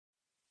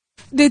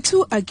The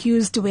two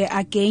accused were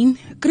again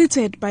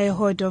greeted by a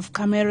horde of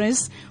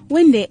cameras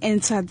when they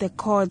entered the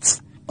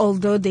courts.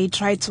 Although they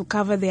tried to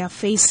cover their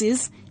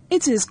faces,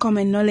 it is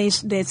common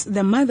knowledge that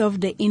the mother of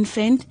the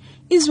infant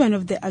is one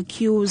of the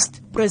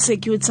accused.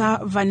 Prosecutor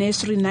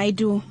Vaneshri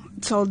Naidu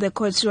told the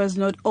court she was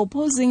not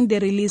opposing the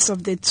release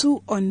of the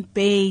two on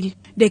bail.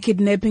 The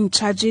kidnapping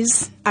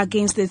charges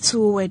against the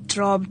two were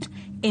dropped.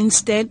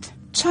 Instead,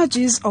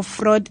 charges of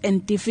fraud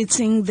and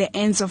defeating the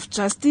ends of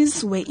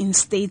justice were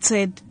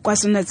instated.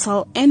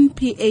 KwaZulu-Natal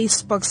NPA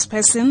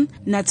spokesperson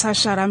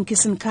Natasha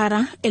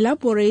Ramkisinkara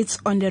elaborates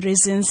on the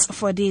reasons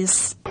for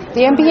this.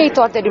 The NPA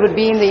thought that it would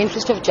be in the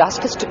interest of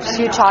justice to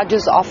pursue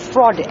charges of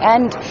fraud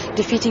and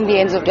defeating the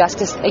ends of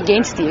justice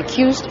against the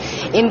accused,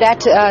 in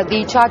that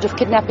the charge of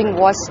kidnapping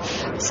was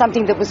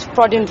something that was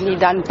fraudulently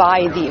done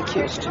by the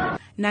accused.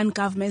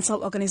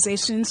 Non-governmental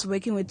organizations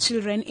working with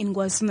children in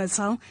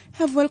KwaZulu-Natal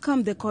have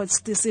welcomed the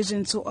court's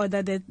decision to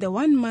order that the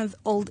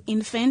 1-month-old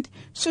infant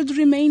should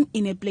remain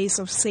in a place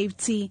of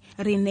safety.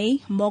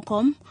 Renee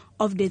Mokom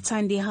of the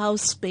Tandy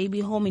House Baby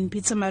Home in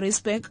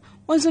Pietermaritzburg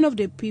was one of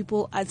the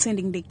people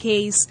attending the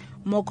case.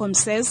 Mokom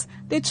says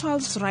the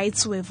child's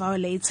rights were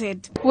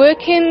violated.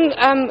 Working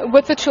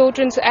with the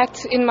Children's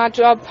Act in my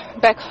job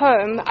back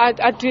home,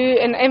 I do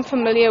and am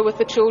familiar with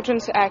the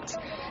Children's Act.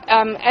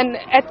 And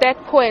at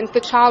that point,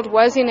 the child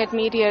was in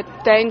immediate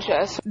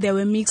danger. There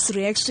were mixed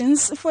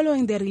reactions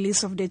following the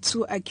release of the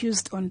two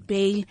accused on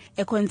bail.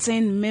 A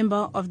concerned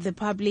member of the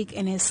public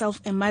and herself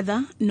a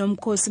mother,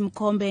 Nomkosi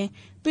Mkombe,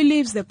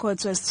 believes the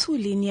court was too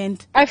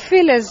lenient. I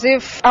feel as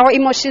if our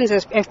emotions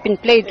have been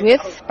played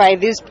with by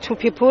these two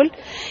people,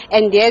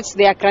 and yet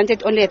they are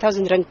granted only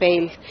 1,000 rand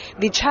bail.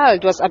 The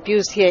child was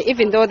abused here,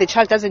 even though the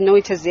child doesn't know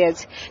it as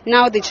yet.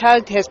 Now the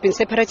child has been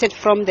separated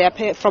from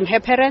her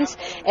parents,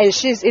 and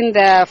she's in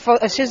the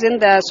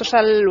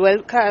social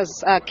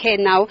worker's care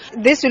now.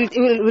 This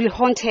will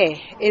haunt her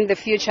in the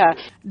future.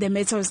 The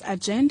matter was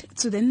adjourned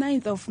to the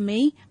 9th of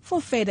May for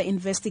further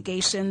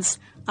investigations.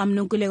 I'm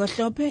Nonkululeko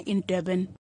Hlophe in Durban.